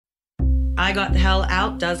I Got the Hell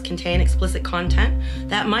Out does contain explicit content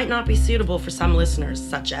that might not be suitable for some listeners,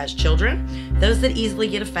 such as children, those that easily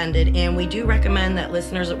get offended, and we do recommend that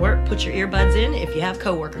listeners at work put your earbuds in if you have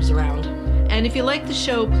coworkers around. And if you like the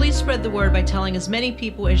show, please spread the word by telling as many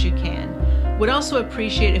people as you can. Would also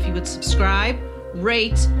appreciate if you would subscribe,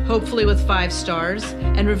 rate, hopefully with 5 stars,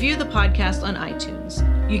 and review the podcast on iTunes.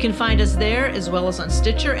 You can find us there as well as on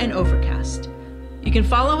Stitcher and Overcast. You can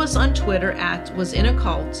follow us on Twitter at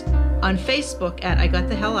WasInACult, on Facebook at I Got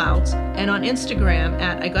the Hell Out, and on Instagram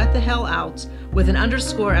at I Got the Hell Out with an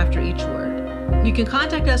underscore after each word. You can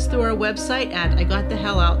contact us through our website at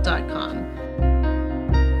IGotTheHellOut.com.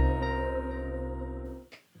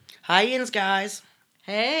 Hi, Yins, guys.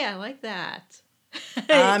 Hey, I like that.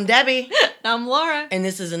 I'm Debbie. I'm Laura. And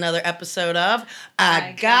this is another episode of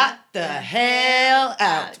I Got the Hell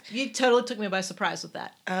Out. You totally took me by surprise with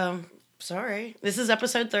that. Sorry. This is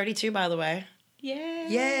episode 32, by the way. Yay.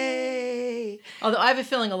 Yay. Although I have a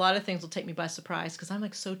feeling a lot of things will take me by surprise because I'm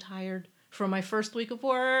like so tired from my first week of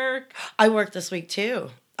work. I work this week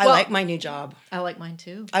too. I like my new job. I like mine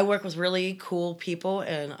too. I work with really cool people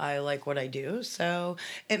and I like what I do. So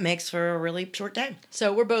it makes for a really short day.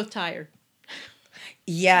 So we're both tired.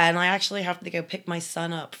 Yeah, and I actually have to go pick my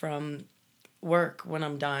son up from work when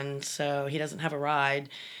I'm done, so he doesn't have a ride.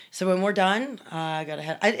 So when we're done, I gotta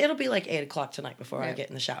head. It'll be like 8 o'clock tonight before I get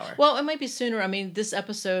in the shower. Well, it might be sooner. I mean, this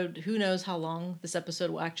episode, who knows how long this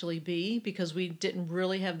episode will actually be, because we didn't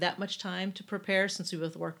really have that much time to prepare since we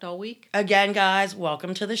both worked all week. Again, guys,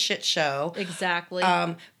 welcome to the shit show. Exactly.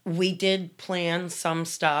 We did plan some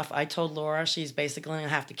stuff. I told Laura she's basically gonna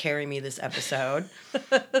have to carry me this episode.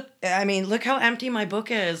 I mean, look how empty my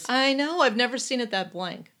book is. I know. I've never seen it that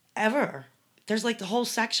blank. Ever. There's like the whole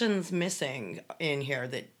section's missing in here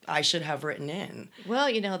that I should have written in. Well,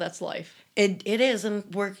 you know, that's life. It is, and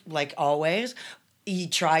we're like always, you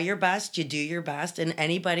try your best, you do your best, and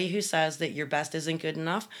anybody who says that your best isn't good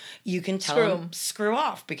enough, you can tell them, screw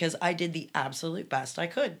off, because I did the absolute best I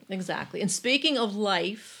could. Exactly. And speaking of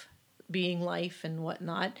life, being life and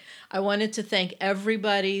whatnot, I wanted to thank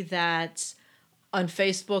everybody that on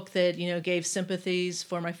Facebook that, you know, gave sympathies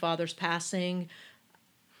for my father's passing.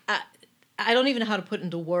 I don't even know how to put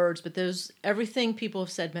into words, but everything people have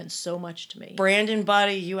said meant so much to me. Brandon,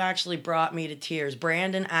 buddy, you actually brought me to tears.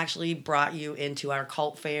 Brandon actually brought you into our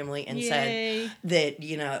cult family and said that,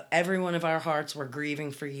 you know, every one of our hearts were grieving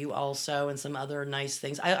for you also, and some other nice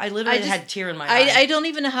things. I literally had a tear in my eye. I don't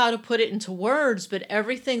even know how to put it into words, but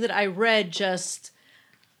everything that I read just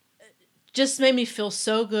made me feel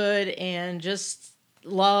so good and just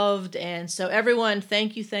loved. And so everyone,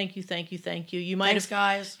 thank you. Thanks,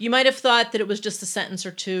 guys. You might have thought that it was just a sentence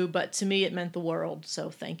or two, but to me it meant the world. So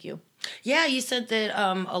thank you. Yeah, you said that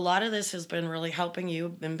a lot of this has been really helping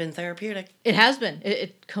you and been therapeutic. It has been.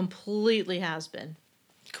 It completely has been.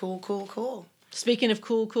 Cool. Speaking of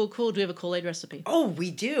cool, do we have a Kool-Aid recipe? Oh, we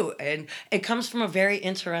do. And it comes from a very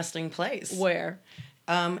interesting place. Where?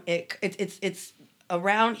 It's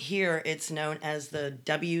around here, it's known as the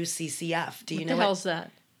WCCF. Do you know what the hell's that?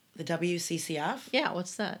 The WCCF? Yeah,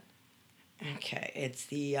 what's that? Okay, it's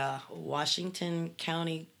the Washington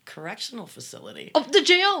County Correctional Facility. Oh, the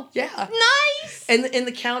jail. Yeah. Nice. And in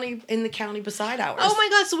the county beside ours. Oh my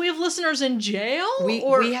God! So we have listeners in jail. We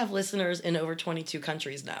have listeners in over 22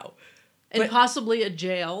 countries now. And possibly a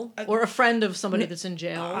jail, or a friend of somebody that's in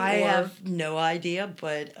jail. I have no idea,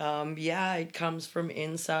 but yeah, it comes from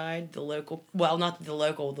inside the local, well, not the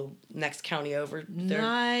local, the next county over.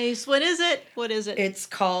 Nice. What is it? It's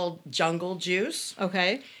called Jungle Juice.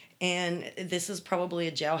 Okay. And this is probably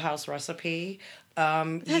a jailhouse recipe.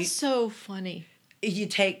 That's so funny. You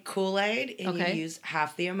take Kool-Aid and you use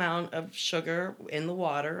half the amount of sugar in the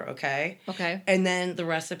water, okay? Okay. And then the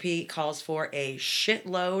recipe calls for a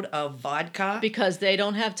shitload of vodka. Because they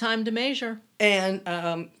don't have time to measure. And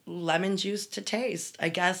lemon juice to taste. I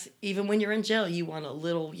guess even when you're in jail, you want a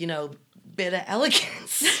little, you know, bit of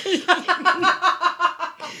elegance.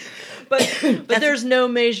 But there's no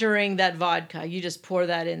measuring that vodka. You just pour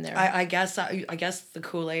that in there. I guess the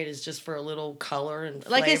Kool-Aid is just for a little color and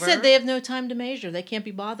flavor. Like I said, they have no time to measure. They can't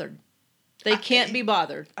be bothered. They can't be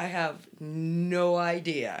bothered. I have no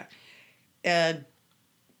idea.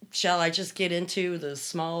 Shall I just get into the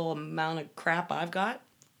small amount of crap I've got?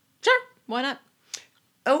 Sure. Why not?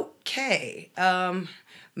 Okay.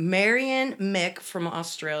 Marion Mick from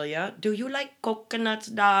Australia. Do you like coconuts,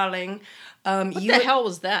 darling? What the hell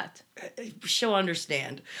was that? She'll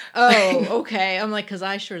understand. Oh, okay. I'm like, because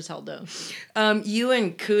I sure as hell don't. You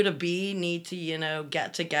and Kuda B need to, you know,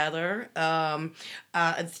 get together.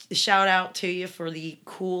 Shout out to you for the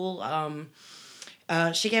cool...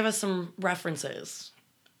 she gave us some references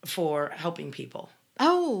for helping people.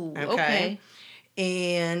 Oh, okay.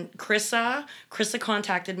 And Krissa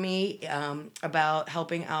contacted me about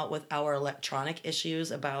helping out with our electronic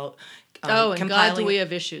issues, about and God, do we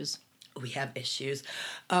have issues. We have issues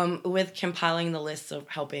with compiling the lists of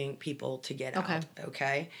helping people to get out.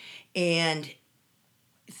 Okay. And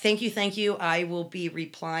thank you. I will be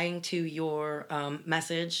replying to your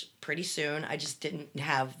message pretty soon. I just didn't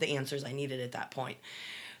have the answers I needed at that point.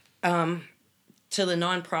 To the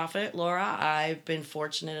nonprofit, Laura, I've been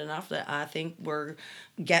fortunate enough that I think we're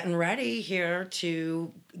getting ready here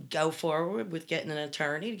to go forward with getting an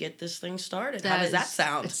attorney to get this thing started. How does that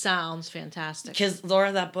sound? It sounds fantastic. Because,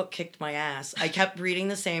 Laura, that book kicked my ass. I kept reading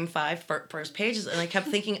the same 5 first pages, and I kept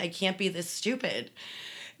thinking, I can't be this stupid.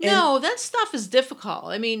 No, that stuff is difficult.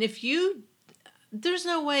 I mean, there's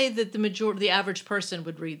no way that the average person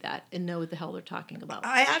would read that and know what the hell they're talking about.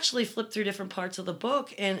 I actually flipped through different parts of the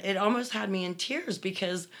book, and it almost had me in tears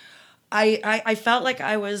because I felt like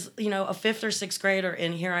I was, a 5th or 6th grader,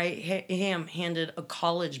 and here I am handed a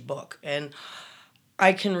college book, and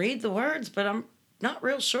I can read the words, but I'm not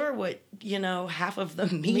real sure what, half of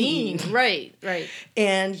them mean. Right.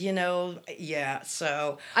 And, yeah,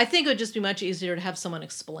 so. I think it would just be much easier to have someone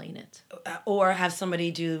explain it. Or have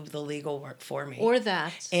somebody do the legal work for me. Or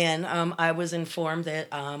that. And I was informed that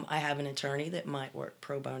I have an attorney that might work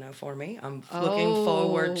pro bono for me. I'm looking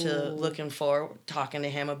forward to talking to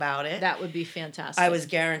him about it. That would be fantastic. I was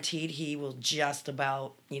guaranteed he will just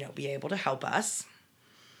about, be able to help us.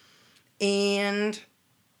 And.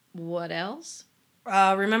 What else?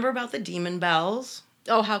 Remember about the demon bells?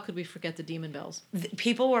 Oh, how could we forget the demon bells?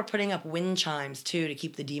 People were putting up wind chimes, too, to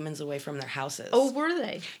keep the demons away from their houses. Oh, were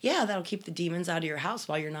they? Yeah, that'll keep the demons out of your house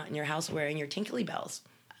while you're not in your house wearing your tinkly bells.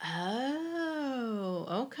 Oh,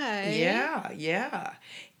 okay. Yeah.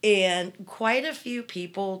 And quite a few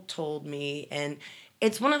people told me, and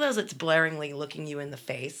it's one of those that's blaringly looking you in the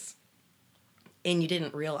face, and you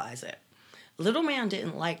didn't realize it. Little man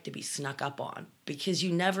didn't like to be snuck up on because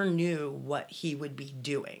you never knew what he would be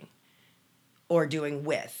doing or doing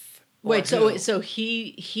with. Wait, so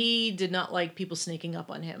he did not like people sneaking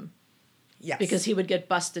up on him? Yes. Because he would get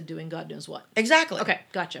busted doing God knows what. Exactly. Okay,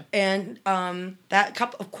 gotcha. And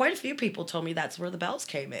quite a few people told me that's where the bells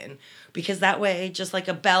came in. Because that way, just like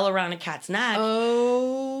a bell around a cat's neck,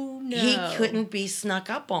 he couldn't be snuck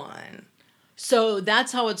up on. So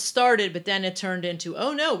that's how it started, but then it turned into,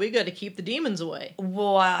 oh no, we got to keep the demons away.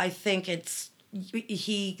 Well, I think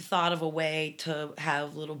he thought of a way to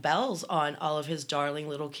have little bells on all of his darling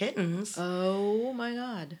little kittens. Oh my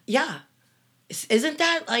God. Yeah. Isn't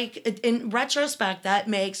that, like, in retrospect, that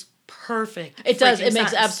makes perfect It does. It sense.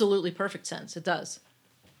 makes absolutely perfect sense. It does.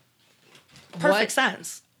 Perfect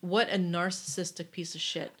sense. What a narcissistic piece of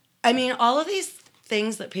shit. I mean, all of these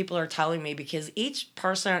things that people are telling me, because each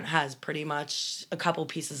person has pretty much a couple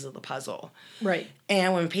pieces of the puzzle. Right.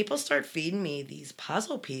 And when people start feeding me these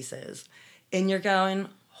puzzle pieces, and you're going,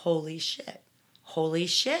 holy shit.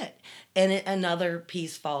 And another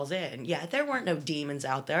piece falls in. Yeah, there weren't no demons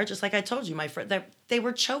out there. Just like I told you, my friend, they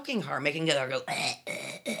were choking her, making her go,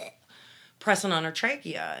 pressing on her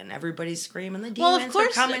trachea, and everybody's screaming, the demons are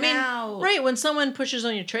coming out. Right, when someone pushes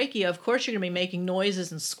on your trachea, of course you're going to be making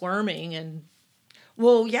noises and squirming and...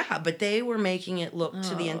 Well, yeah, but they were making it look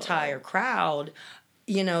to the entire crowd,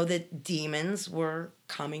 that demons were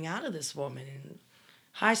coming out of this woman. And,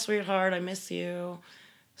 hi, sweetheart, I miss you.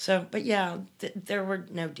 So, but yeah, there were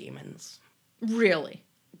no demons. Really?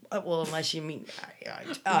 Well, unless you mean,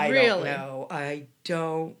 I really? Don't know. I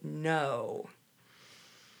don't know.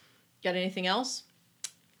 Got anything else?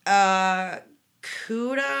 Kuda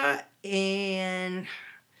and,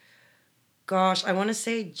 gosh, I want to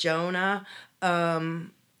say Jonah.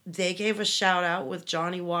 They gave a shout out with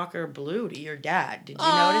Johnny Walker Blue to your dad. Did you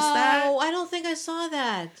notice that? Oh, I don't think I saw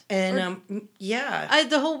that. And yeah,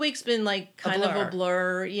 the whole week's been like kind of a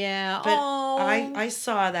blur. Yeah. But I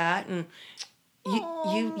saw that, and you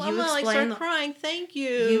I'm gonna explained. Start crying. Thank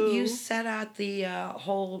you. You set out the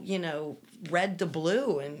whole red to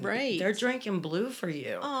blue, and they're drinking blue for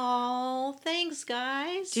you. Oh, thanks,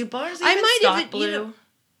 guys. Do bars even stock blue?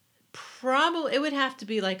 Probably, it would have to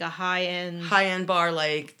be like a high-end bar,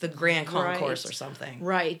 like the Grand Concourse or something.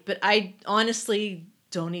 Right, but I honestly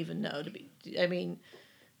don't even know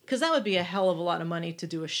because that would be a hell of a lot of money to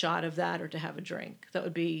do a shot of that or to have a drink. That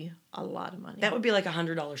would be a lot of money. That would be like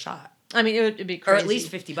 $100 shot. I mean, it'd be crazy. Or at least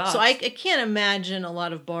 $50. So I can't imagine a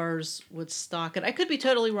lot of bars would stock it. I could be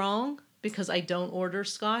totally wrong because I don't order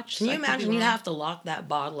scotch. Can you imagine you'd have to lock that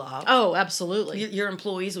bottle up? Oh, absolutely. Your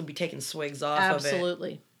employees would be taking swigs off of it.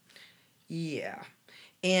 Absolutely. Yeah.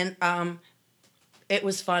 And It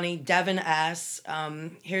was funny. Devin S.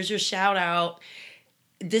 Here's your shout out.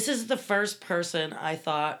 This is the first person I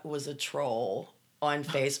thought was a troll on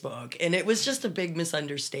Facebook, and it was just a big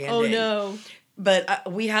misunderstanding. Oh no.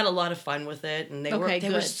 But we had a lot of fun with it, and they were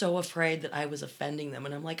good. so afraid that I was offending them,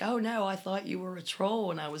 and I'm like, oh no, I thought you were a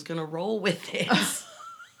troll, and I was gonna roll with it.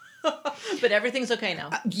 But everything's okay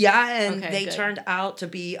now. Yeah, and they good. turned out to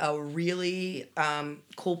be a really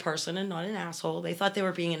cool person and not an asshole. They thought they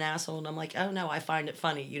were being an asshole, and I'm like, oh no, I find it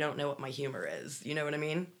funny. You don't know what my humor is. You know what I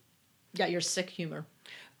mean? Yeah, your sick humor.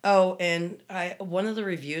 Oh, and one of the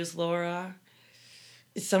reviews, Laura,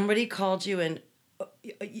 somebody called you and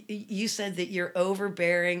you said that you're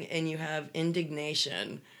overbearing and you have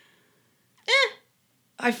indignation.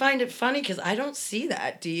 I find it funny because I don't see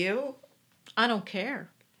that. Do you? I don't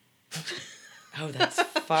care. Oh, that's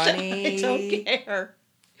funny. I don't care.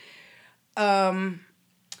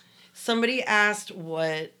 Somebody asked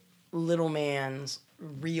what Little Man's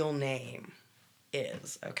real name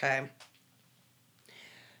is, okay?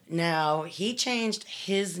 Now, he changed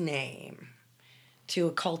his name to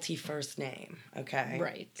a culty first name, okay?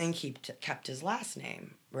 Right. And kept his last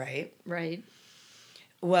name, right? Right.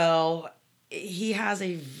 Well, he has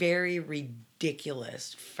a very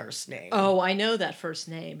ridiculous first name. Oh, I know that first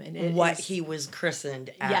name. And he was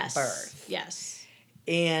christened at birth. Yes.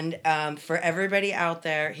 And for everybody out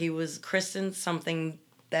there, he was christened something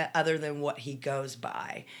that other than what he goes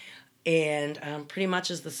by. And pretty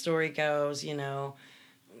much as the story goes, you know,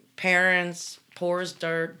 parents, poor as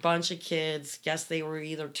dirt, bunch of kids. Guess they were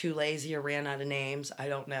either too lazy or ran out of names. I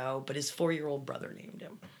don't know. But his 4-year-old brother named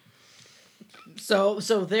him. So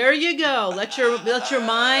there you go. Let your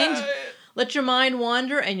mind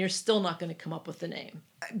wander, and you're still not going to come up with the name.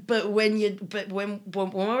 But when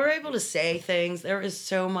we're able to say things, there is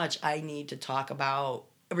so much I need to talk about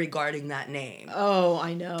regarding that name. Oh,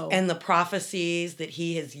 I know. And the prophecies that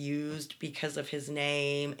he has used because of his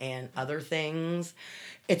name and other things.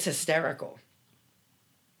 It's hysterical.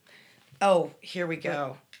 Oh, here we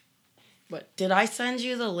go. What? Did I send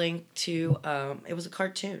you the link to, it was a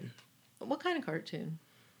cartoon. What kind of cartoon?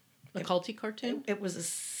 A culty cartoon? It was a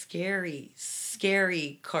scary,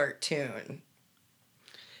 scary cartoon.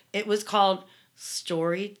 It was called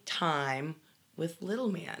Story Time with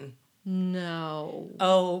Little Man. No.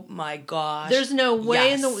 Oh my gosh. There's no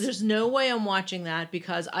way yes. there's no way I'm watching that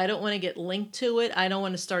because I don't want to get linked to it. I don't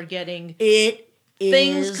want to start getting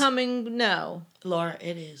things coming. No. Laura,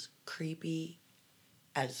 it is creepy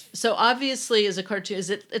as. So obviously as a cartoon,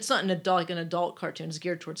 it's not an adult cartoon. It's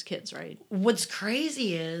geared towards kids, right? What's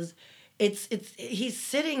crazy is he's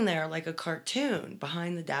sitting there like a cartoon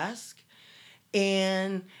behind the desk,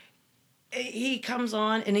 and he comes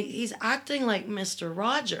on and he's acting like Mr.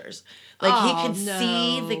 Rogers. Like he can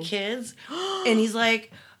see the kids, and he's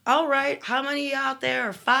like, all right, how many out there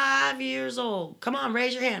are 5 years old? Come on,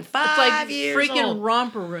 raise your hand. 5 years old. It's like freaking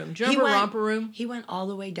Romper Room. Do you remember Romper Room? He went all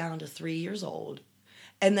the way down to 3 years old.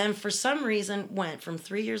 And then for some reason went from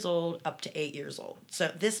 3 years old up to 8 years old. So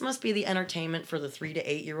this must be the entertainment for the 3 to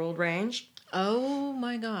 8 year old range. Oh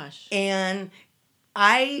my gosh. And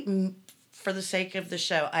for the sake of the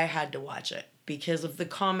show, I had to watch it because of the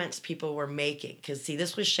comments people were making. Because, see,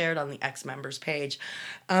 this was shared on the X-Members page.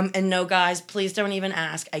 And no, guys, please don't even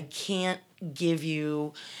ask. I can't give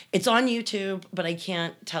you... It's on YouTube, but I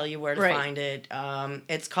can't tell you where to find it.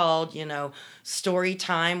 It's called, Story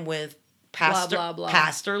Time with Pastor, blah, blah, blah.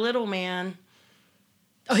 Pastor Little Man.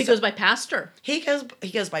 Oh, he goes by Pastor. He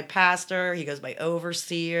goes by Pastor. He goes by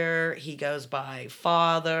Overseer. He goes by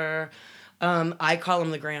Father. I call him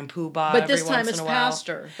the Grand Poobah. But this time it's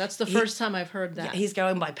Pastor. That's the first time I've heard that. Yeah, he's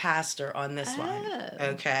going by Pastor on this one.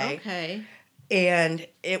 Okay. Okay. And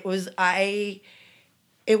it was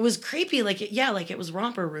creepy. Like it was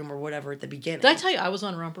Romper Room or whatever at the beginning. Did I tell you I was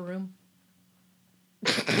on Romper Room?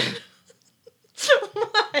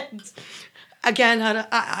 What? Again,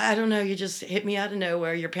 I don't know. You just hit me out of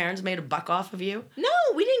nowhere. Your parents made $1 off of you? No,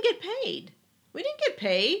 we didn't get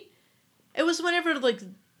paid. It was whenever,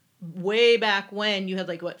 way back when you had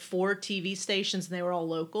 4 TV stations and they were all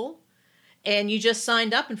local, and you just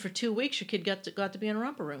signed up and for 2 weeks your kid got to be in a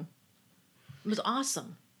Romper Room. It was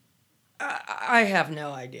awesome. I have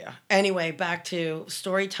no idea. Anyway, back to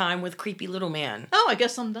Story Time with Creepy Little Man. Oh, I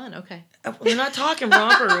guess I'm done. Okay. We're not talking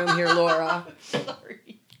Romper Room here, Laura. Sorry.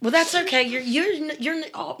 Well, that's okay. You're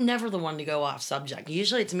never the one to go off subject.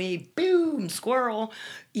 Usually it's me. Boom, squirrel.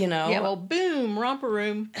 Yeah. Well, boom, Romper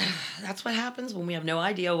Room. That's what happens when we have no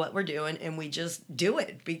idea what we're doing and we just do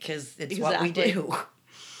it because it's what we do.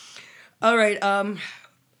 All right.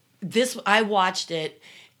 I watched it,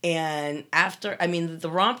 and after the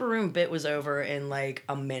Romper Room bit was over in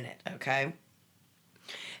a minute. Okay.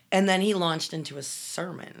 And then he launched into a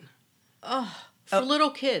sermon. For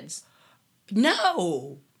little kids.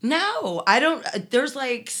 No, I don't. There's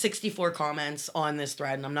like 64 comments on this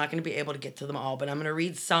thread, and I'm not going to be able to get to them all, but I'm going to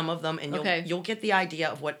read some of them, and you'll get the idea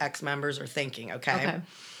of what ex-members are thinking, okay?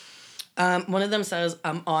 One of them says,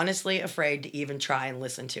 I'm honestly afraid to even try and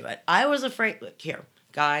listen to it. I was afraid. Look, here,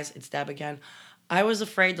 guys, it's Deb again. I was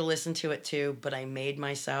afraid to listen to it too, but I made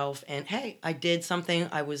myself, and hey, I did something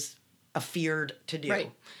I was afeared to do.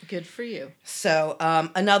 Right. Good for you. So,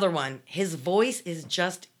 another one. His voice is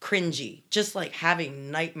just cringy, just like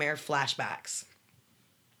having nightmare flashbacks.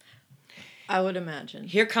 I would imagine.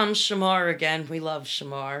 Here comes Shamar again. We love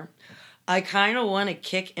Shamar. I kind of want to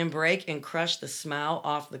kick and break and crush the smile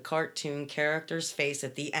off the cartoon character's face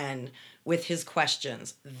at the end with his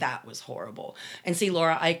questions. That was horrible. And see,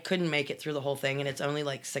 Laura, I couldn't make it through the whole thing, and it's only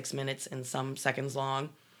like 6 minutes and some seconds long.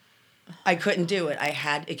 I couldn't do it. I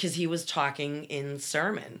had, because he was talking in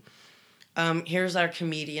sermon. Here's our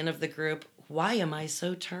comedian of the group. Why am I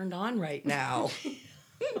so turned on right now?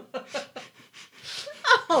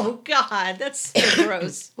 Oh, God. That's so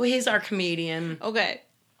gross. Well, he's our comedian. Okay.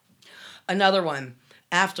 Another one.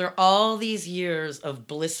 After all these years of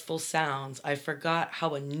blissful sounds, I forgot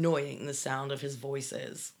how annoying the sound of his voice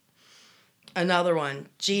is. Another one.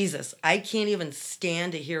 Jesus, I can't even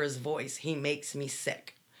stand to hear his voice. He makes me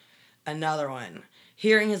sick. Another one.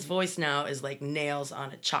 Hearing his voice now is like nails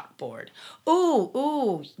on a chalkboard.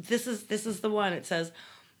 Ooh, this is the one. It says,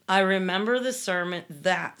 I remember the sermon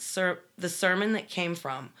the sermon that came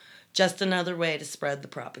from. Just another way to spread the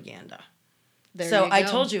propaganda. So I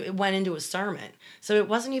told you it went into a sermon. So it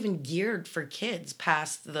wasn't even geared for kids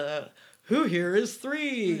past the who here is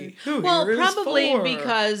 3? Who here is 4? Well, probably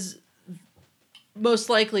because most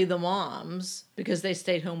likely the moms, because they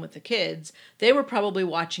stayed home with the kids, they were probably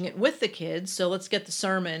watching it with the kids. So let's get the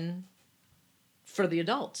sermon for the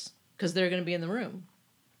adults because they're going to be in the room.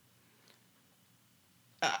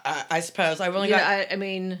 I suppose. I've only got... I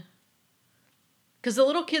mean, because the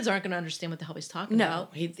little kids aren't going to understand what the hell he's talking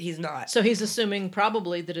about. No, he's not. So he's assuming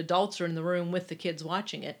probably that adults are in the room with the kids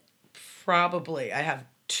watching it. Probably. I have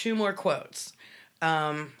 2 more quotes.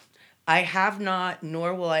 I have not,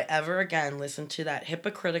 nor will I ever again listen to that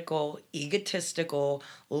hypocritical, egotistical,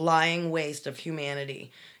 lying waste of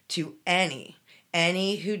humanity. To any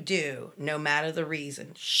who do, no matter the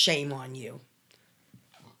reason, shame on you.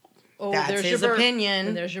 Oh, that's there's his your burp. opinion.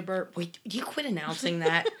 And there's your burp. Wait, you quit announcing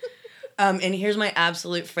that. And here's my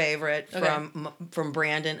absolute favorite from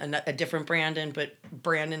Brandon, a different Brandon, but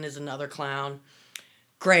Brandon is another clown.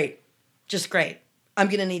 Great. Just great. I'm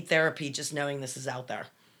going to need therapy just knowing this is out there.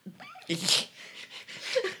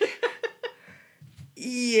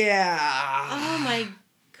 Yeah. Oh my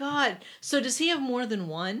God. So does he have more than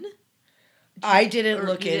one? I didn't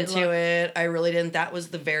look into it. I really didn't. That was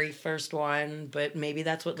the very first one, but maybe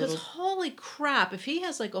that's what Because holy crap, if he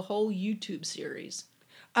has like a whole YouTube series.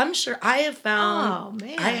 I'm sure I have found... Oh,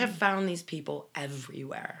 man. I have found these people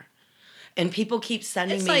everywhere. And people keep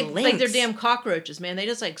sending me links. It's like they're damn cockroaches, man. They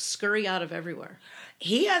just like scurry out of everywhere.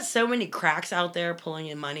 He has so many cracks out there pulling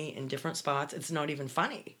in money in different spots. It's not even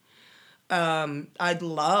funny. I'd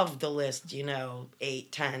love to list,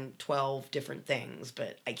 8, 10, 12 different things,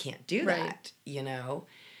 but I can't do that,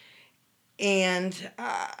 And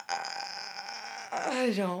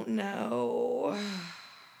I don't know.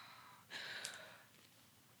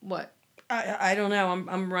 What? I don't know.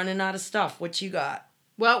 I'm running out of stuff. What you got?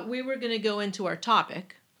 Well, we were going to go into our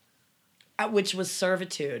topic. Which was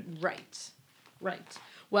servitude. Right.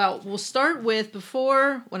 Well, we'll start with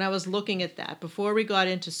when I was looking at that, before we got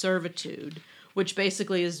into servitude, which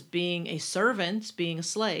basically is being a servant, being a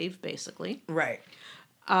slave, basically. Right.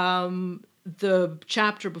 The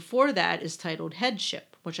chapter before that is titled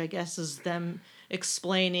Headship, which I guess is them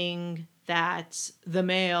explaining that the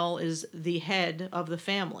male is the head of the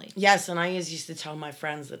family. Yes, and I used to tell my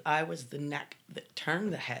friends that I was the neck that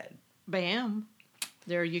turned the head. Bam.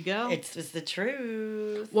 There you go. It's just the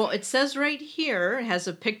truth. Well, it says right here, it has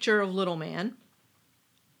a picture of Little Man.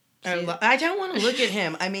 I don't want to look at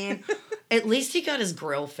him. I mean, at least he got his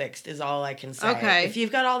grill fixed is all I can say. Okay. If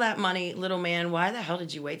you've got all that money, Little Man, why the hell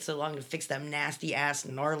did you wait so long to fix them nasty-ass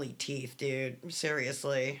gnarly teeth, dude?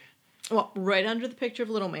 Seriously. Well, right under the picture of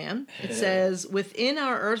Little Man, it says, within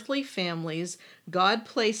our earthly families, God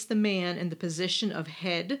placed the man in the position of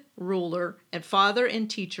head, ruler, and father and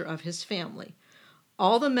teacher of his family.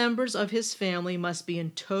 All the members of his family must be in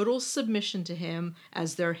total submission to him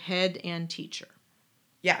as their head and teacher.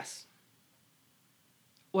 Yes.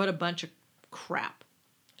 What a bunch of crap.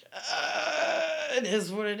 It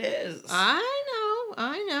is what it is.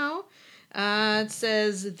 I know. It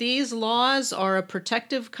says, these laws are a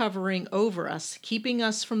protective covering over us, keeping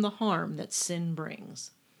us from the harm that sin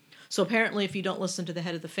brings. So apparently if you don't listen to the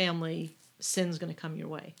head of the family, sin's going to come your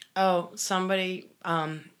way. Oh, somebody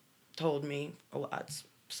told me, it's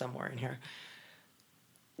somewhere in here.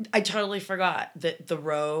 I totally forgot that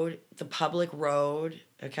the public road,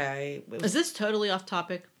 okay. Is this totally off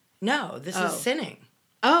topic? No, this is sinning.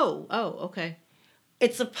 Oh, okay.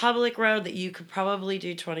 It's a public road that you could probably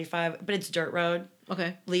do 25, but it's dirt road.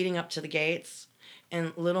 Okay. Leading up to the gates.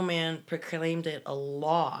 And Little Man proclaimed it a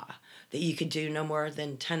law that you could do no more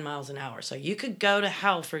than 10 miles an hour. So you could go to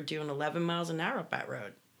hell for doing 11 miles an hour up that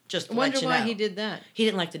road. Just to wonder let you why know. he did that. He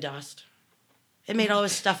didn't like the dust. It made all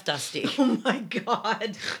his stuff dusty. Oh my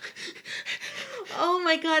God. Oh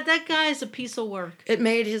my God, that guy is a piece of work. It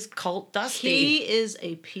made his cult dusty. He is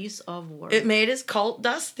a piece of work. It made his cult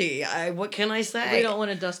dusty. What can I say? We don't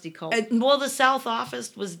want a dusty cult. Well, the South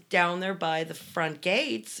office was down there by the front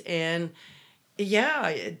gates, and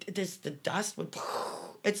yeah, the dust would...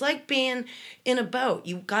 It's like being in a boat.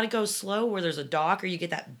 You got to go slow where there's a dock, or you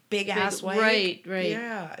get that big-ass wave. Right.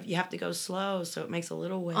 Yeah, you have to go slow, so it makes a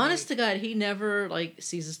little wave. Honest to God, he never,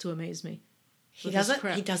 ceases to amaze me. He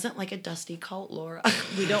doesn't like a dusty cult, Laura.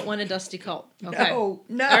 We don't want a dusty cult. Okay. No.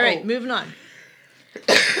 All right, moving on.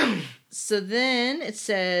 So then it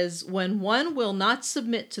says, when one will not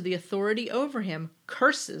submit to the authority over him,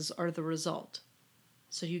 curses are the result.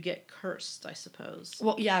 So you get cursed, I suppose.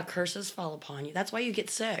 Well, yeah, curses fall upon you. That's why you get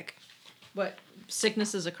sick. What?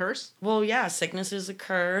 Sickness is a curse? Well, yeah, sickness is a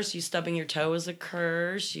curse. You stubbing your toe is a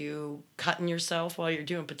curse. You cutting yourself while you're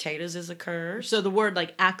doing potatoes is a curse. So the word,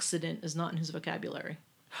 accident is not in his vocabulary.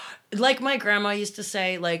 Like my grandma used to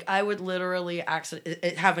say, I would literally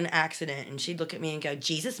have an accident, and she'd look at me and go,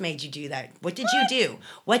 Jesus made you do that. What did you do?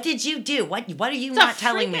 What did you do? What are you not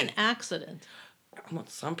telling me? It's a freaking accident. Well,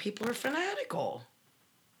 some people are fanatical.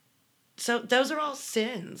 So those are all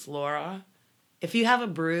sins, Laura. If you have a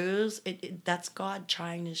bruise, that's God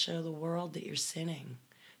trying to show the world that you're sinning.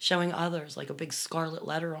 Showing others like a big scarlet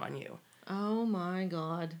letter on you. Oh my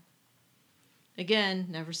God. Again,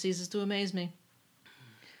 never ceases to amaze me.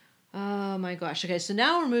 Oh my gosh. Okay, so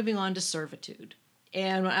now we're moving on to servitude.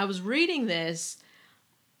 And when I was reading this,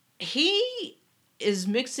 he is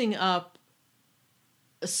mixing up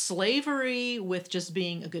slavery with just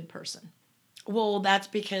being a good person. Well, that's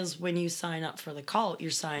because when you sign up for the cult,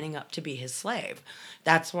 you're signing up to be his slave.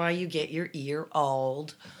 That's why you get your ear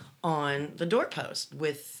auled on the doorpost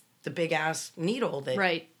with the big-ass needle that...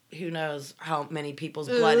 Right. Who knows how many people's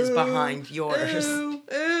blood is behind yours. Ooh.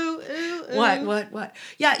 What?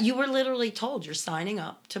 Yeah, you were literally told you're signing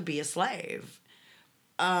up to be a slave.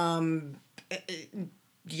 Yeah,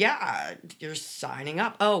 you're signing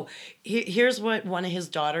up. Oh, here's what one of his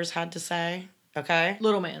daughters had to say. Okay?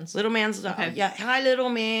 Little Man's. Okay. Yeah. Hi, Little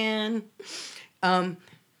Man.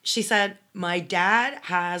 She said, my dad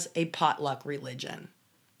has a potluck religion.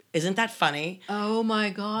 Isn't that funny? Oh, my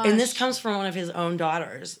gosh. And this comes from one of his own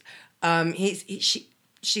daughters.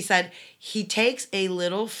 She said, he takes a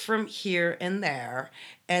little from here and there,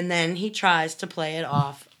 and then he tries to play it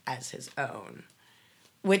off as his own.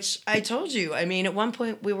 Which I told you. I mean, at one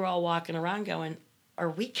point we were all walking around going, are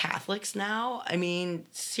we Catholics now? I mean,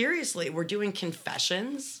 seriously, we're doing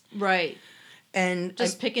confessions. Right. And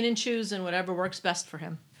just picking and choosing whatever works best for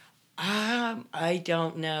him. I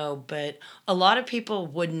don't know, but a lot of people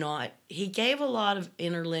would not. He gave a lot of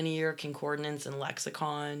interlinear concordance and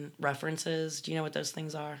lexicon references. Do you know what those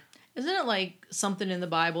things are? Isn't it like something in the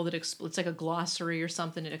Bible that it's like a glossary or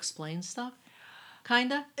something that explains stuff?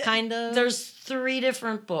 Kinda. There's 3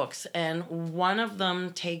 different books, and one of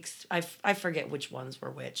them takes, I forget which ones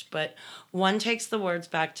were which, but one takes the words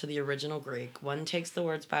back to the original Greek, one takes the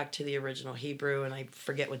words back to the original Hebrew, and I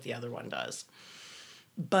forget what the other one does.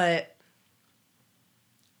 But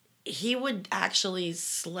he would actually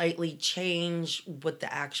slightly change what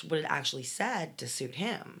it actually said to suit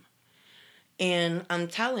him. And I'm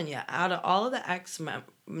telling you, out of all of the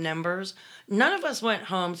members, none of us went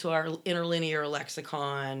home to our interlinear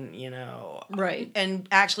lexicon, right, and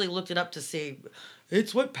actually looked it up to see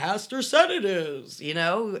it's what pastor said it is,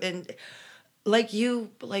 and like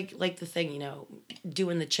the thing,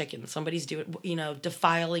 doing the chicken, somebody's doing,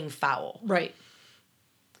 defiling fowl, right.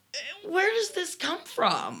 Where does this come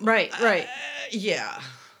from? Right. Yeah.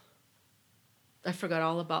 I forgot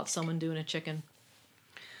all about someone doing a chicken.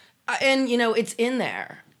 And, it's in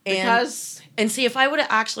there. And see, if I would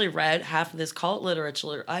have actually read half of this cult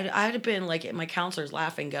literature, I'd have been like my counselors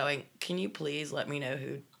laughing, going, "Can you please let me know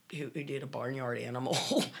who did a barnyard animal?"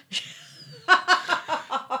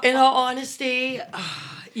 In all honesty,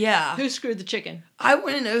 yeah. Who screwed the chicken? I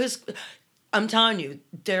want to know I'm telling you,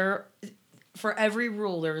 for every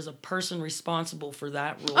rule, there is a person responsible for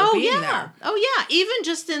that rule being there. Oh, yeah. Even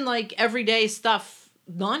just in, like, everyday stuff,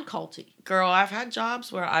 non-culty. Girl, I've had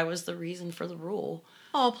jobs where I was the reason for the rule.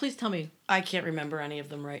 Oh, please tell me. I can't remember any of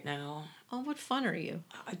them right now. Oh, what fun are you?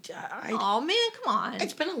 Oh, man, come on.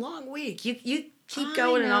 It's been a long week. You keep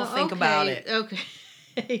going and I'll think about it.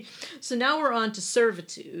 Okay. So now we're on to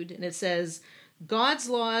servitude, and it says, God's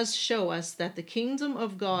laws show us that the kingdom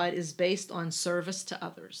of God is based on service to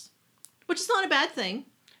others. Which is not a bad thing.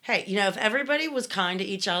 Hey, if everybody was kind to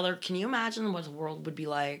each other, can you imagine what the world would be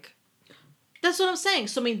like? That's what I'm saying.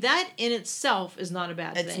 So, I mean, that in itself is not a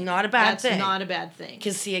bad thing. It's not a bad thing. That's not a bad thing.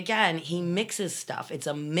 Because, see, again, he mixes stuff. It's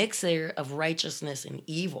a mixer of righteousness and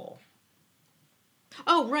evil.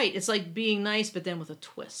 Oh, right. It's like being nice, but then with a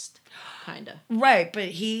twist, kind of. Right, but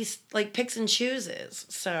he's, like, picks and chooses.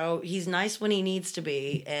 So, he's nice when he needs to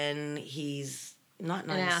be, and he's not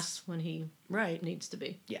nice. An ass when he needs to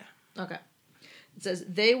be. Yeah. Okay. It says,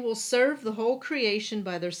 they will serve the whole creation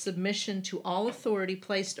by their submission to all authority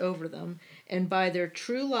placed over them and by their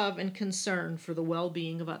true love and concern for the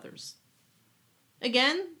well-being of others.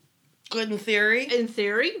 Again, good in theory. In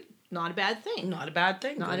theory, not a bad thing. Not a bad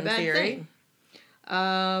thing. Not a bad thing.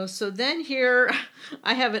 So then here,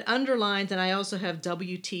 I have it underlined, and I also have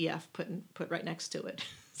WTF put right next to it.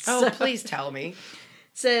 Oh, please tell me. It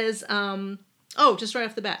says, just right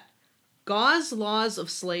off the bat, God's laws of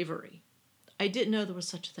slavery. I didn't know there was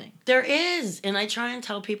such a thing. There is, and I try and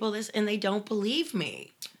tell people this, and they don't believe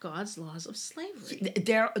me. God's laws of slavery.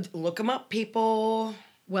 Look them up, people.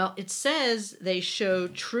 Well, it says they show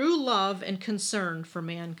true love and concern for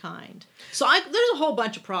mankind. So there's a whole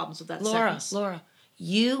bunch of problems with that sentence. Laura,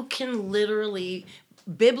 you can literally,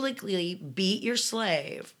 biblically beat your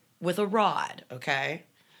slave with a rod, okay?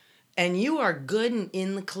 And you are good and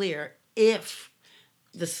in the clear if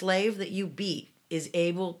the slave that you beat is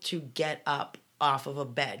able to get up off of a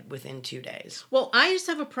bed within 2 days. Well, I just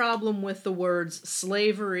have a problem with the words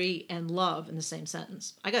slavery and love in the same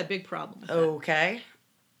sentence. I got a big problem with that. Okay.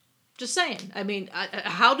 Just saying. I mean,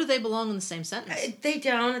 how do they belong in the same sentence? They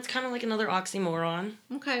don't. It's kind of like another oxymoron.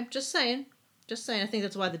 Okay, just saying. Just saying. I think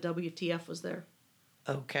that's why the WTF was there.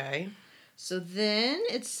 Okay. So then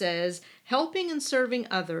it says, helping and serving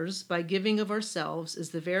others by giving of ourselves is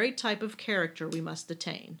the very type of character we must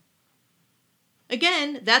attain.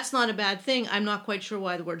 Again, that's not a bad thing. I'm not quite sure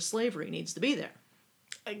why the word slavery needs to be there.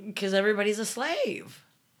 Because everybody's a slave.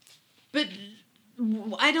 But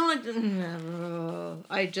I don't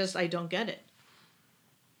get it.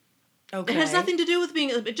 Okay. It has nothing to do with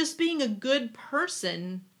being a good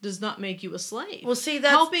person does not make you a slave. Well, see,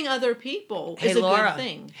 that's... helping other people is a good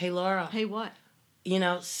thing. Hey, Laura. Hey, what?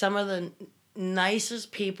 Some of the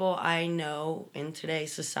nicest people I know in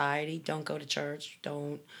today's society don't go to church,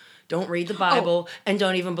 don't read the Bible, and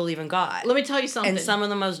don't even believe in God. Let me tell you something. And some of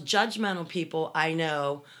the most judgmental people I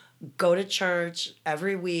know go to church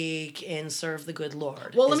every week and serve the good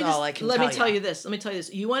Lord. Well, let me tell you this.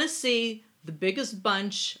 You want to see the biggest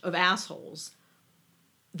bunch of assholes?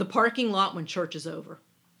 The parking lot when church is over.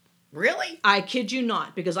 Really? I kid you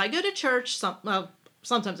not, because I go to church.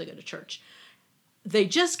 Sometimes I go to church. They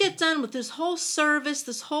just get done with this whole service,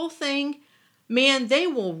 this whole thing. Man, they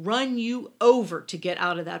will run you over to get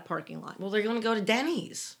out of that parking lot. Well, they're going to go to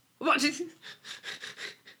Denny's.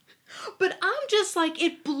 But I'm just like,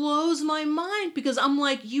 it blows my mind because I'm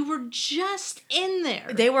like, you were just in there.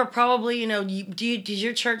 They were probably, did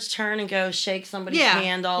your church turn and go shake somebody's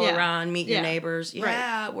hand all around, meet your neighbors?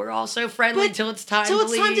 Yeah, right. We're all so friendly till it's time to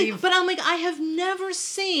leave. But I'm like, I have never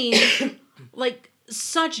seen like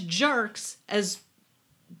such jerks as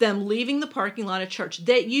them leaving the parking lot at church.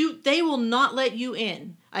 They will not let you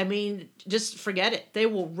in. I mean, just forget it. They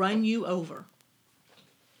will run you over.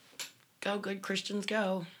 Go, good Christians,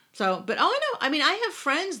 go. So, but I know. I mean, I have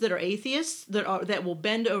friends that are atheists that will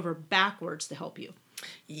bend over backwards to help you.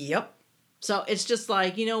 Yep. So it's just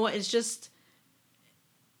like, you know what? It's just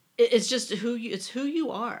who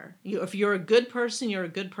you are. If you're a good person, you're a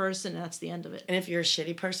good person. And that's the end of it. And if you're a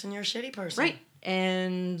shitty person, you're a shitty person. Right.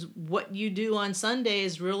 And what you do on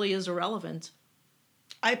Sundays really is irrelevant.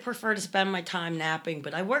 I prefer to spend my time napping,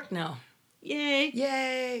 but I work now.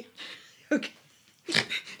 Yay. Okay.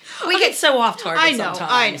 We get so off target sometimes.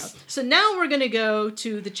 I know. So now we're going to go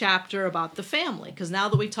to the chapter about the family, because now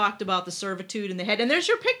that we talked about the servitude in the head, and there's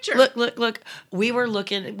your picture. Look. We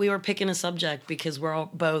were picking a subject because we're all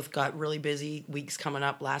both got really busy weeks coming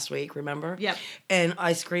up last week, remember? Yep. And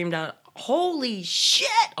I screamed out holy shit,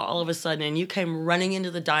 all of a sudden. And you came running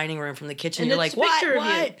into the dining room from the kitchen. And You're like, what?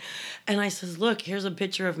 What? And I says, look, here's a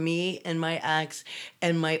picture of me and my ex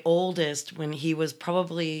and my oldest when he was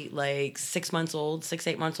probably like 6 months old,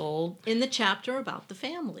 8 months old. In the chapter about the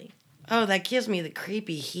family. Oh, that gives me the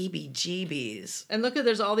creepy heebie-jeebies. And look,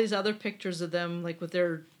 there's all these other pictures of them, like with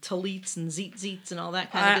their talits and zeets and all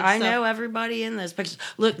that kind of good I stuff. know everybody in those pictures.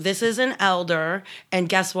 Look, this is an elder, and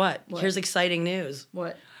guess what? Here's exciting news.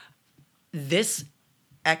 What? This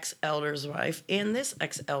ex-elder's wife and this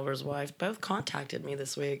ex-elder's wife both contacted me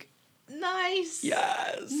this week. Nice.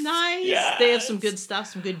 Yes. Nice. Yes. They have some good stuff,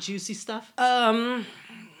 some good juicy stuff.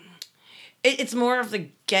 It's more of the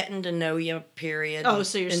getting to know you period. Oh,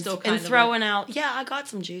 so you're still kind of throwing out. Yeah, I got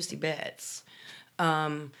some juicy bits.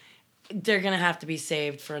 They're gonna have to be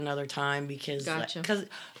saved for another time because,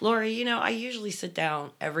 Lori, you know, I usually sit down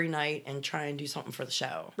every night and try and do something for the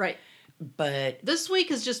show. Right. But this week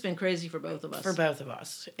has just been crazy for both of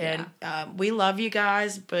us. And we love you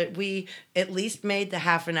guys, but we at least made the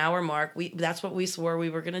half an hour mark. That's what we swore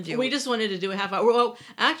we were going to do. We just wanted to do a half hour. Well,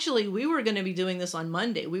 actually, we were going to be doing this on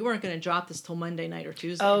Monday. We weren't going to drop this till Monday night or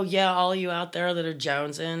Tuesday. Oh, yeah, all you out there that are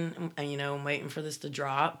jonesing and, you know, waiting for this to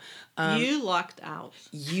drop. You lucked out.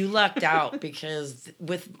 You lucked out because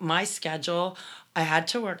with my schedule, I had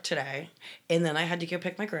to work today, and then I had to go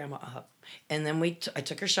pick my grandma up. And then I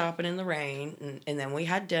took her shopping in the rain, and then we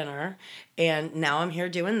had dinner, and now I'm here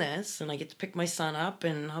doing this, and I get to pick my son up,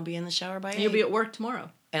 and I'll be in the shower by 8. You'll be at work tomorrow.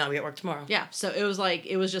 And I'll be at work tomorrow. Yeah, so it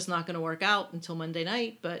was just not going to work out until Monday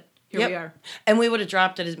night, but here we are. And we would have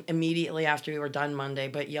dropped it immediately after we were done Monday,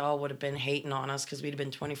 but y'all would have been hating on us because we'd have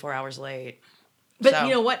been 24 hours late. But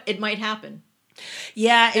you know what? It might happen.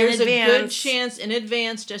 Yeah, there's a good chance in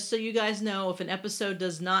advance, just so you guys know, if an episode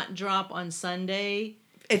does not drop on Sunday,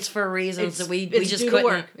 it's for reasons that we just couldn't.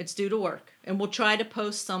 Work. It's due to work. And we'll try to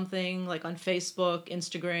post something like on Facebook,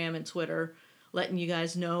 Instagram, and Twitter, letting you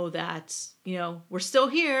guys know that, you know, we're still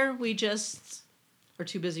here. We just are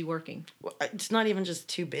too busy working. It's not even just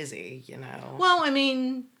too busy, you know. Well, I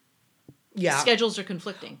mean, schedules are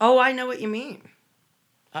conflicting. Oh, I know what you mean.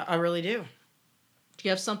 I really do. Do you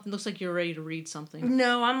have something? Looks like you're ready to read something.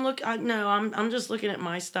 No, I'm just looking at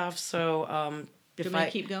my stuff. So, do you want me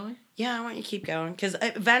to keep going? Yeah, I want you to keep going because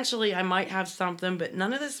eventually I might have something, but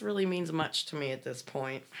none of this really means much to me at this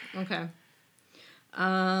point. Okay.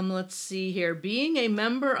 Let's see here. Being a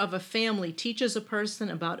member of a family teaches a person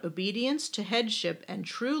about obedience to headship and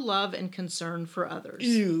true love and concern for others.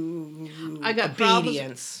 Ew, I got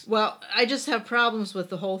obedience. Problems. Well, I just have problems with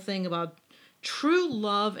the whole thing about true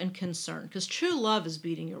love and concern, because true love is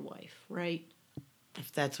beating your wife, right?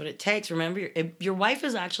 If that's what it takes. Remember, your wife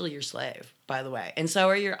is actually your slave, by the way. And so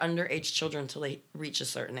are your underage children until they reach a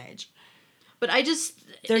certain age. But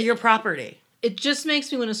they're your property. It just makes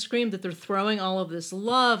me want to scream that they're throwing all of this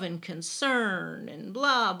love and concern and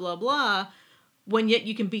blah, blah, blah, when yet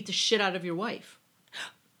you can beat the shit out of your wife.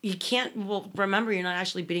 You can't, well, remember, you're not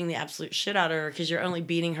actually beating the absolute shit out of her because you're only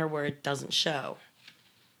beating her where it doesn't show.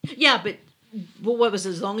 Yeah, but what was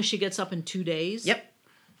it, as long as she gets up in 2 days? Yep.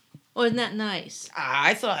 Oh, isn't that nice?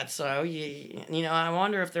 I thought so. You know, I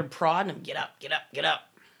wonder if they're prodding him. Get up, get up, get up.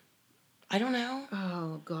 I don't know.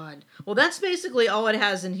 Oh, God. Well, that's basically all it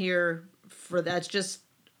has in here for that. It's just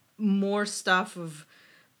more stuff of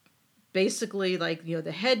basically, like, you know,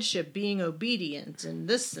 the headship, being obedient, and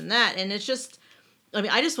this and that. And it's just, I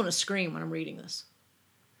mean, I just want to scream when I'm reading this.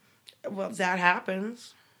 Well, that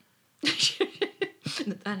happens.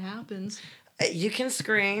 That happens. You can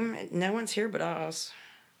scream. No one's here but us.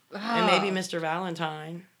 And maybe Mr.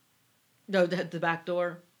 Valentine. No, the back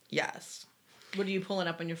door? Yes. What are you pulling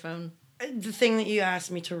up on your phone? The thing that you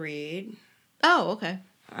asked me to read. Oh, okay.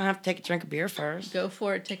 I have to take a drink of beer first. Go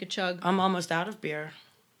for it. Take a chug. I'm almost out of beer.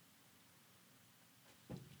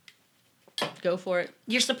 Go for it.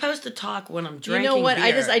 You're supposed to talk when I'm drinking beer. You know what?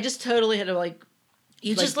 Beer. I just totally had to, like,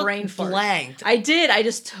 you just brain blanked. Fart. I did. I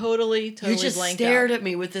just totally blanked out. You just stared at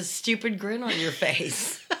me with this stupid grin on your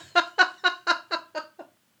face.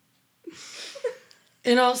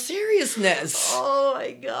 In all seriousness. Oh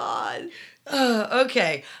my God.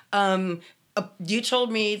 Okay. You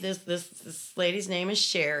told me this lady's name is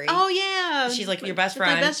Sherry. Oh yeah. She's like your best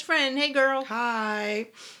friend. My best friend. Hey girl. Hi.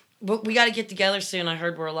 But we got to get together soon. I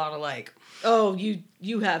heard we're a lot alike. Oh,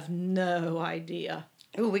 you have no idea.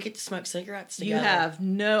 Ooh, we get to smoke cigarettes together. You have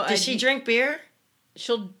no idea. Does she drink beer?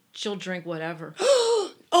 She'll drink whatever.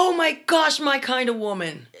 Oh my gosh, my kind of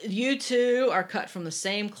woman. You two are cut from the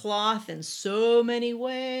same cloth in so many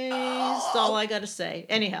ways. That's all I gotta say.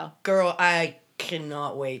 Anyhow. Girl, I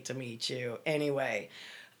cannot wait to meet you. Anyway,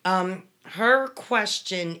 her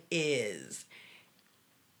question is,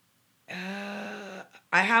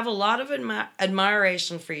 I have a lot of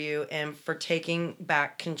admiration for you and for taking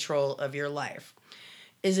back control of your life.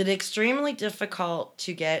 Is it extremely difficult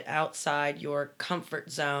to get outside your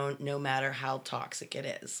comfort zone no matter how toxic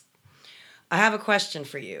it is? I have a question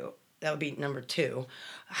for you. That would be number 2.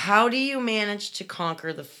 How do you manage to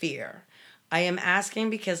conquer the fear? I am asking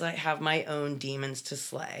because I have my own demons to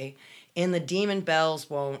slay, and the demon bells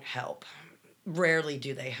won't help. Rarely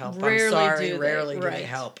do they help. Rarely I'm sorry, do rarely they. do Right. they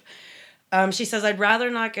help. She says, I'd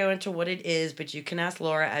rather not go into what it is, but you can ask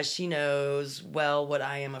Laura as she knows well what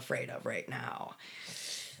I am afraid of right now.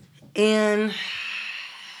 And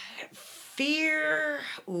fear,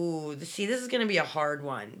 see, this is going to be a hard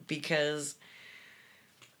one because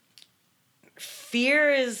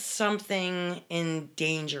fear is something and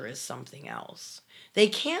danger is something else. They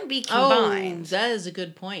can't be combined. Oh, that is a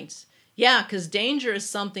good point. Yeah, because danger is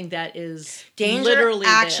something that is danger literally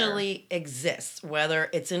actually exists, whether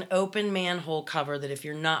it's an open manhole cover that if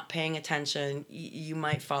you're not paying attention, you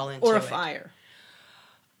might fall into or a it. fire.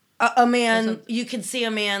 A man, you can see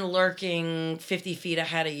a man lurking 50 feet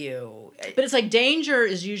ahead of you. But it's like danger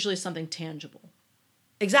is usually something tangible.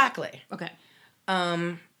 Exactly. Okay.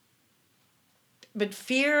 But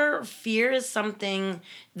fear is something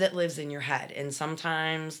that lives in your head. And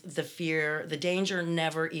sometimes the danger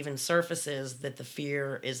never even surfaces that the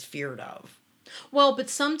fear is feared of. Well, but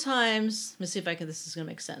sometimes, let me see if this is going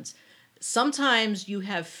to make sense. Sometimes you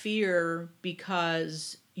have fear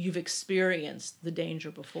because you've experienced the danger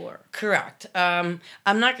before. Correct. I'm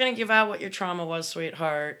not going to give out what your trauma was,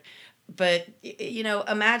 sweetheart. But,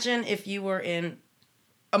 imagine if you were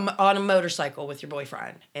on a motorcycle with your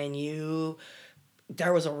boyfriend and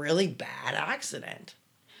there was a really bad accident.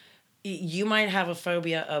 You might have a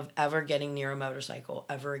phobia of ever getting near a motorcycle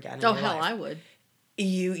ever again in your hell, life. I would.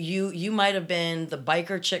 You might have been the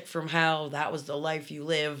biker chick from hell. That was the life you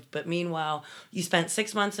lived. But meanwhile, you spent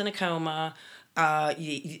 6 months in a coma.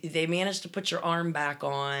 They managed to put your arm back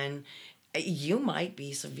on. You might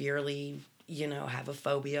be severely, have a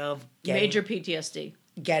phobia of major PTSD.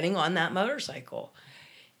 Getting on that motorcycle.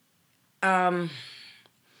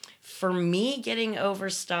 For me, getting over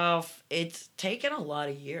stuff, it's taken a lot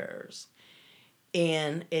of years.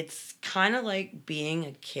 And it's kind of like being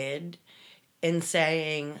a kid and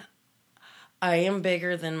saying, I am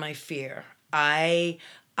bigger than my fear. I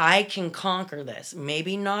can conquer this.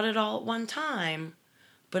 Maybe not at all at one time,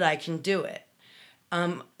 but I can do it.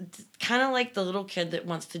 Kind of like the little kid that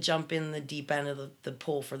wants to jump in the deep end of the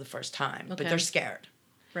pool for the first time, but they're scared.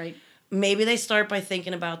 Right. Maybe they start by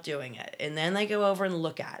thinking about doing it, and then they go over and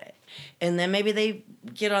look at it. And then maybe they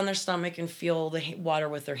get on their stomach and feel the water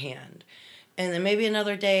with their hand. And then maybe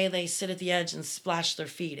another day they sit at the edge and splash their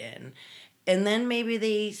feet in. And then maybe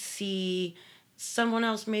they see someone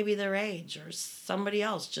else, maybe their age, or somebody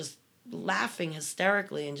else just laughing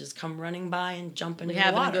hysterically and just come running by and jump into the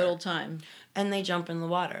water. Having a good old time. And they jump in the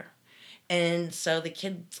water. And so the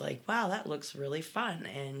kid's like, wow, that looks really fun.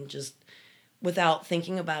 And just without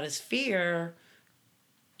thinking about his fear,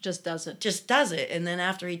 just does it. And then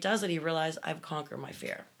after he does it, he realized, I've conquered my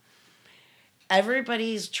fear.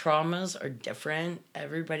 Everybody's traumas are different.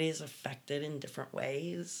 Everybody's affected in different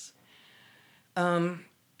ways. I'm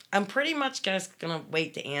pretty much just gonna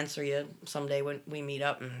wait to answer you someday when we meet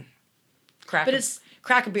up and crack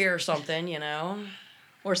a beer or something,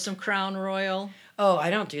 Or some Crown Royal. Oh, I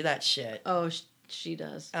don't do that shit. Oh, she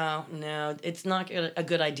does. Oh, no. It's not a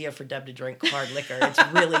good idea for Deb to drink hard liquor. It's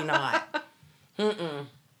really not. Mm-mm.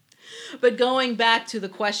 But going back to the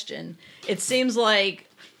question, it seems like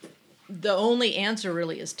the only answer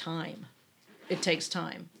really is time. It takes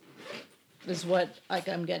time, is what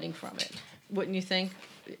I'm getting from it. Wouldn't you think?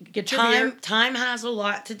 Get your beer. Time has a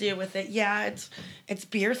lot to do with it. Yeah, it's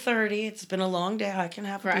beer 30. It's been a long day. I can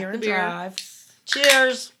have a beer and drive.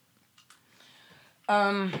 Cheers.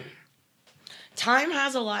 Time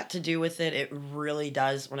has a lot to do with it. It really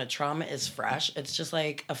does. When a trauma is fresh, it's just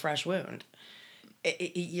like a fresh wound.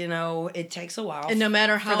 It takes a while. And no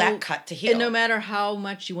matter for that cut to heal. And no matter how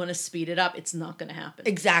much you want to speed it up, it's not going to happen.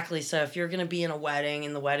 Exactly. So if you're going to be in a wedding,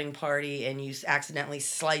 in the wedding party, and you accidentally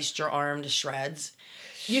sliced your arm to shreds,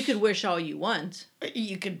 you could wish all you want.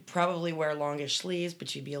 You could probably wear longish sleeves,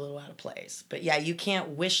 but you'd be a little out of place. But yeah, you can't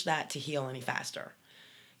wish that to heal any faster.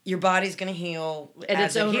 Your body's going to heal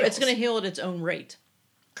as it heals. It's going to heal at its own rate.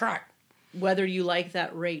 Correct. Whether you like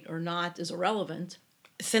that rate or not is irrelevant.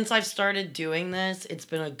 Since I've started doing this, it's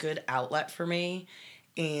been a good outlet for me.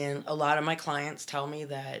 And a lot of my clients tell me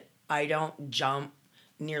that I don't jump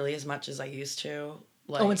nearly as much as I used to.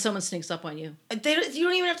 Like, when someone sneaks up on you. You don't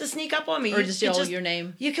even have to sneak up on me. Or just yell your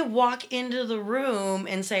name. You could walk into the room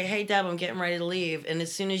and say, hey, Deb, I'm getting ready to leave. And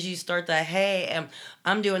as soon as you start the, hey,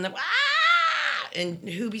 I'm doing the, and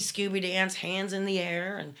Hooby Scooby dance, hands in the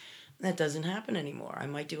air. And that doesn't happen anymore. I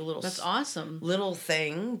might do a little. That's awesome. Little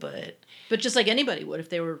thing, but. But just like anybody would if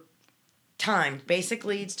they were. Time.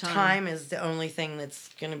 Basically, time is the only thing that's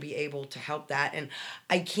going to be able to help that. And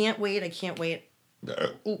I can't wait. Oh,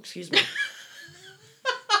 excuse me.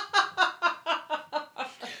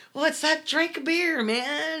 Well, it's that drink of beer,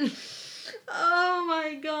 man. Oh,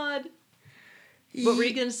 my God. What were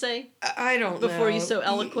you going to say? I don't know. Before you so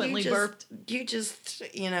eloquently burped? You just,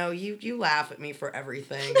 you laugh at me for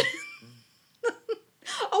everything.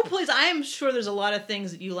 Oh, please. I am sure there's a lot of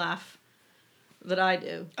things that you laugh that I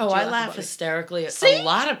do. Oh, I laugh hysterically at a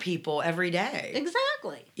lot of people every day.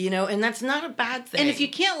 Exactly. And that's not a bad thing. And if you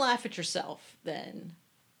can't laugh at yourself, then...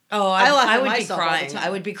 Oh, I would be crying. I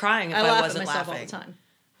would be crying if I wasn't laughing. I laugh laughing. all the time.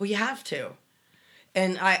 Well, you have to.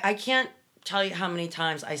 And I can't tell you how many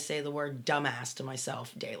times I say the word dumbass to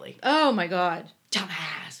myself daily. Oh, my God.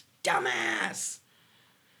 Dumbass. Dumbass.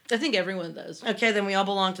 I think everyone does. Okay, then we all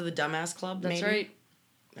belong to the dumbass club, That's maybe?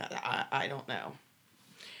 right. I don't know.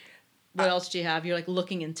 What else do you have? You're like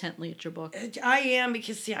looking intently at your book. I am,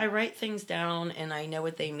 because see, I write things down and I know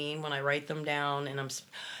what they mean when I write them down,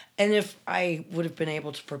 and if I would have been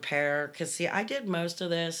able to prepare, because see, I did most of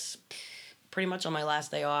this pretty much on my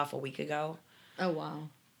last day off a week ago. Oh, wow.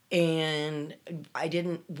 And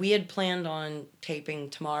we had planned on taping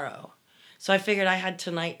tomorrow. So I figured I had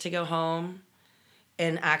tonight to go home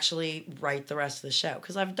and actually write the rest of the show,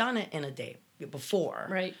 because I've done it in a day before.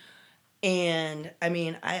 Right. And, I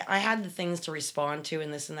mean, I had the things to respond to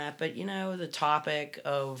and this and that, but, the topic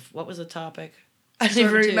of, what was the topic? I don't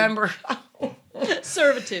even remember.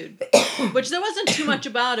 Servitude. Which there wasn't too much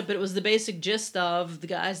about it, but it was the basic gist of the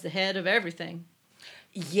guy's the head of everything.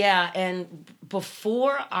 Yeah, and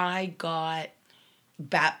before I got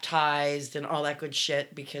baptized and all that good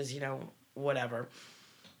shit, because, whatever,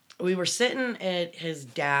 we were sitting at his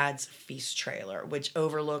dad's feast trailer, which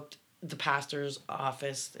overlooked the pastor's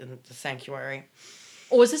office in the sanctuary.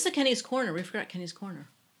 Oh, was this a Kenny's Corner? We forgot Kenny's Corner.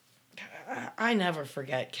 I never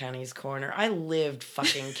forget Kenny's Corner. I lived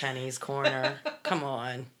fucking Kenny's Corner. Come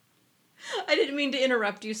on. I didn't mean to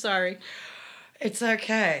interrupt you. Sorry. It's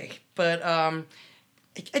okay. But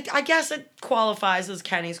I guess it qualifies as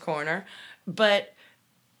Kenny's Corner. But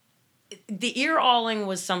the ear-awling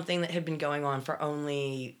was something that had been going on for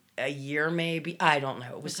only a year, maybe. I don't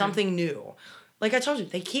know. It was something new. Like I told you,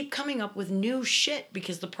 they keep coming up with new shit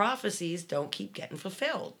because the prophecies don't keep getting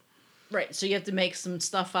fulfilled. Right, so you have to make some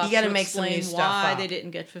stuff up. You got to make some new stuff up. Why they didn't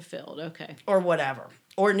get fulfilled. Okay. Or whatever.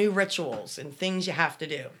 Or new rituals and things you have to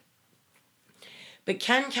do. But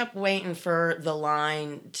Ken kept waiting for the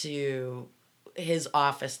line to his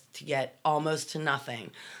office to get almost to nothing,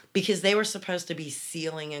 because they were supposed to be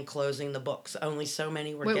sealing and closing the books. Only so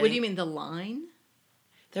many were getting... What do you mean, the line?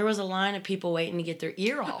 There was a line of people waiting to get their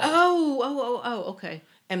ear off. Oh, okay.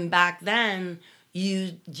 And back then,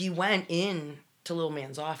 you went in to Little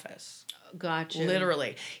Man's office. Gotcha.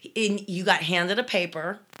 Literally. And you got handed a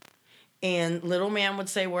paper, and Little Man would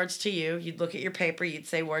say words to you. You'd look at your paper, you'd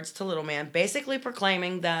say words to Little Man, basically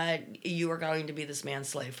proclaiming that you were going to be this man's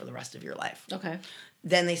slave for the rest of your life. Okay.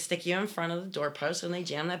 Then they stick you in front of the doorpost, and they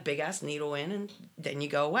jam that big-ass needle in, and then you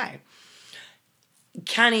go away.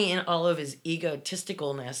 Kenny, in all of his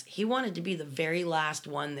egotisticalness, he wanted to be the very last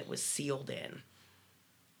one that was sealed in.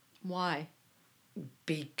 Why?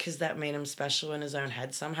 Because that made him special in his own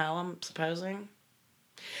head somehow, I'm supposing.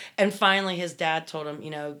 And finally, his dad told him,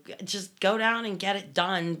 just go down and get it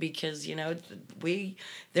done, because, they're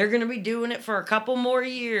going to be doing it for a couple more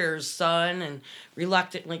years, son. And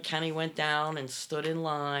reluctantly, Kenny went down and stood in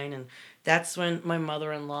line, and that's when my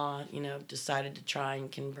mother-in-law, decided to try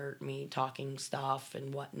and convert me, talking stuff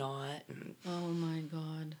and whatnot. And oh, my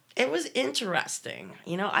God. it was interesting.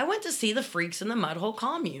 I went to see the Freaks in the Mudhole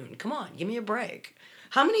Commune. Come on, give me a break.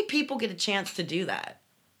 How many people get a chance to do that?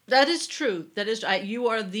 That is true. You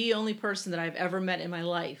are the only person that I've ever met in my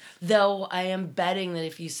life. Though I am betting that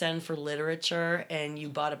if you send for literature and you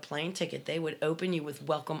bought a plane ticket, they would open you with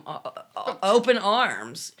open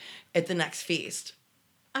arms at the next feast.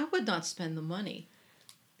 I would not spend the money.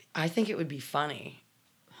 I think it would be funny.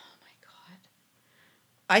 Oh my God.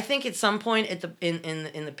 I think at some point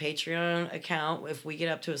in the Patreon account, if we get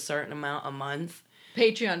up to a certain amount a month,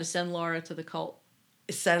 Patreon to send Laura to the cult.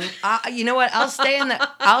 You know what? I'll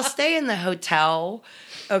stay in the hotel.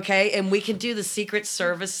 Okay, and we could do the Secret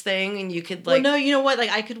Service thing, and you could like. Well, no, you know what?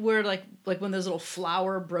 Like I could wear like one of those little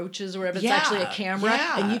flower brooches or whatever. It's actually a camera,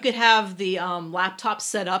 and you could have the laptop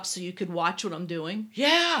set up so you could watch what I'm doing.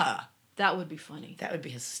 Yeah, that would be funny. That would be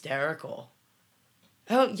hysterical.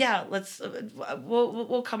 Oh yeah, let's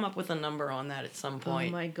we'll come up with a number on that at some point.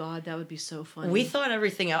 Oh my God, that would be so funny. We thought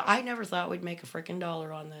everything out. I never thought we'd make a freaking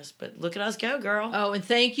 $1 on this, but look at us go, girl. Oh, and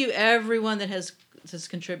thank you everyone that has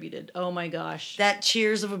contributed. Oh my gosh. That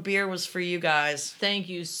cheers of a beer was for you guys. Thank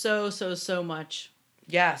you so much.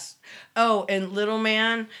 Yes. Oh, and little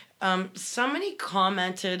man, somebody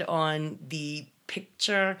commented on the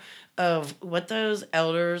picture of what those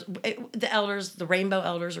elders, the rainbow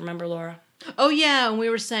elders, remember, Laura? Oh yeah, and we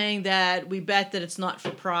were saying that we bet that it's not for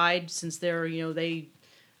pride since they're, they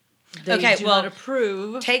do not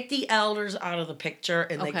approve. Take the elders out of the picture,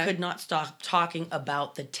 and they could not stop talking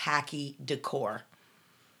about the tacky decor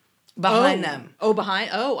behind them. Oh, behind?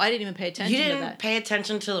 Oh, I didn't even pay attention to that. You didn't pay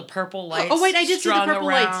attention to the purple lights. Oh, wait, I did see the purple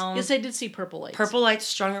lights. Yes, I did see purple lights. Purple lights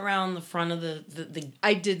strung around the front of the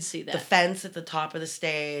I did see that. The fence at the top of the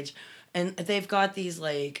stage. And they've got these,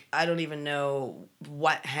 like, I don't even know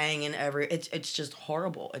what hanging it's just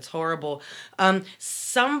horrible. It's horrible.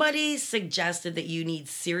 Somebody suggested that you need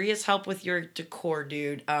serious help with your decor,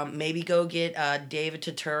 dude. Maybe go get David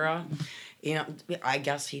Tatura. I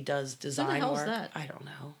guess he does design work. Who the hell is that? I don't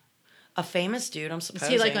know. A famous dude, I'm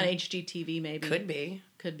supposing. Is he like on HGTV maybe? Could be.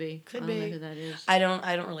 I don't know who that is. I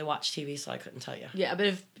don't really watch TV, so I couldn't tell you. Yeah,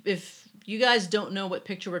 but if you guys don't know what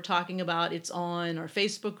picture we're talking about, it's on our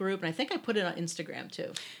Facebook group, and I think I put it on Instagram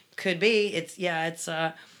too. Could be. It's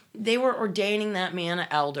they were ordaining that man an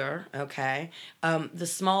elder, okay? The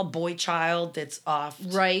small boy child that's off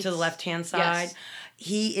to the left-hand side. Yes.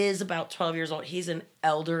 He is about 12 years old. He's an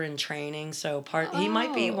elder in training, so he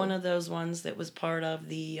might be one of those ones that was part of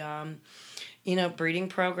the breeding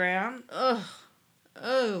program. Ugh.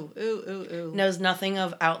 Oh. Knows nothing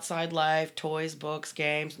of outside life, toys, books,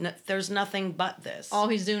 games. There's nothing but this. All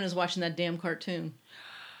he's doing is watching that damn cartoon.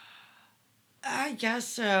 I guess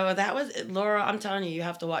so. That was Laura. I'm telling you, you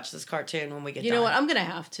have to watch this cartoon when we get done. You know what? I'm gonna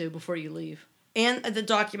have to before you leave. And the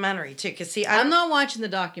documentary too, because I'm not watching the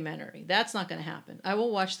documentary. That's not gonna happen. I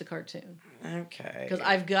will watch the cartoon. Okay. Because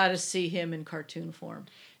I've got to see him in cartoon form.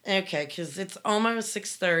 Okay, because it's almost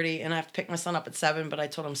 6:30, and I have to pick my son up at 7. But I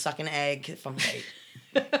told him suck an egg if I'm late.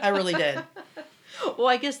 I really did. Well,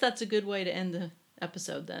 I guess that's a good way to end the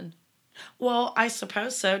episode then. Well, I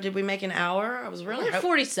suppose so. Did we make an hour? I was really...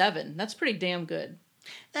 47. That's pretty damn good.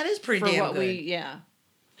 That is pretty damn good. Yeah.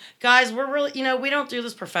 Guys, we're really... we don't do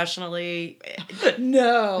this professionally.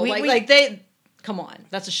 No. Come on.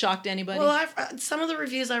 That's a shock to anybody. Well, some of the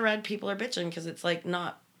reviews I read, people are bitching because it's,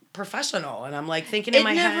 not professional. And I'm, thinking in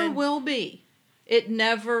my head... It never will be. It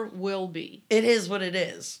never will be. It is what it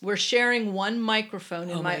is. We're sharing one microphone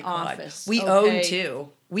in my office. We own 2.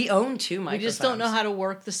 We own 2 microphones. We just don't know how to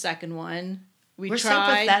work the second one. We're so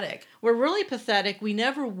pathetic. We're really pathetic. We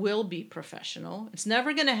never will be professional. It's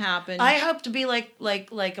never going to happen. I hope to be like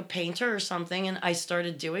a painter or something, and I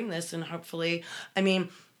started doing this, and hopefully, I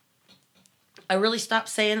really stopped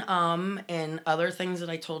saying and other things that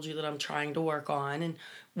I told you that I'm trying to work on, and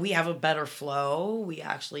we have a better flow. We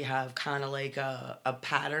actually have kind of like a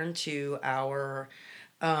pattern to our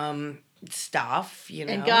stuff,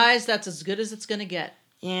 And guys, that's as good as it's going to get.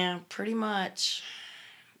 Yeah, pretty much.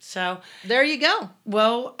 So there you go.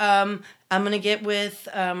 Well, I'm going to get with,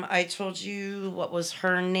 I told you, what was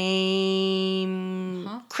her name?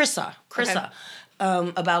 Krissa. Okay.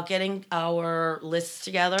 About getting our lists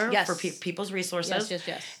together for people's resources.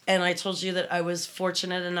 Yes. And I told you that I was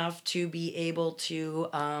fortunate enough to be able to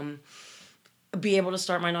start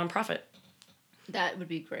my nonprofit. That would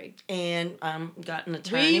be great. And got an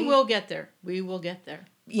attorney. We will get there.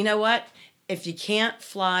 You know what? If you can't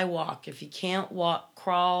fly, walk. If you can't walk,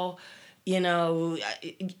 crawl.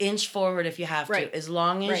 Inch forward if you have to. As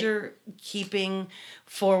long as you're keeping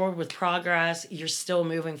forward with progress, you're still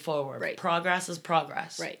moving forward. Right. Progress is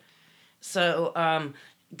progress. Right. So,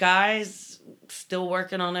 guys, still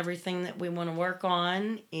working on everything that we want to work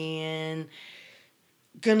on, and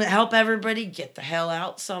gonna help everybody get the hell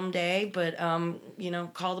out someday. But,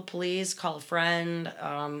 call the police, call a friend,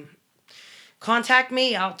 contact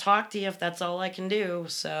me. I'll talk to you if that's all I can do.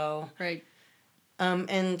 So. Right.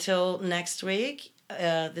 Until next week,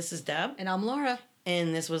 this is Deb. And I'm Laura.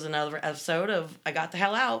 And this was another episode of I Got the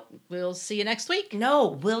Hell Out. We'll see you next week. No,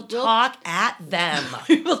 we'll talk at them.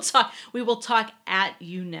 We will talk at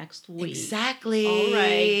you next week. Exactly. All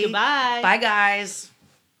right. Goodbye. Bye, guys.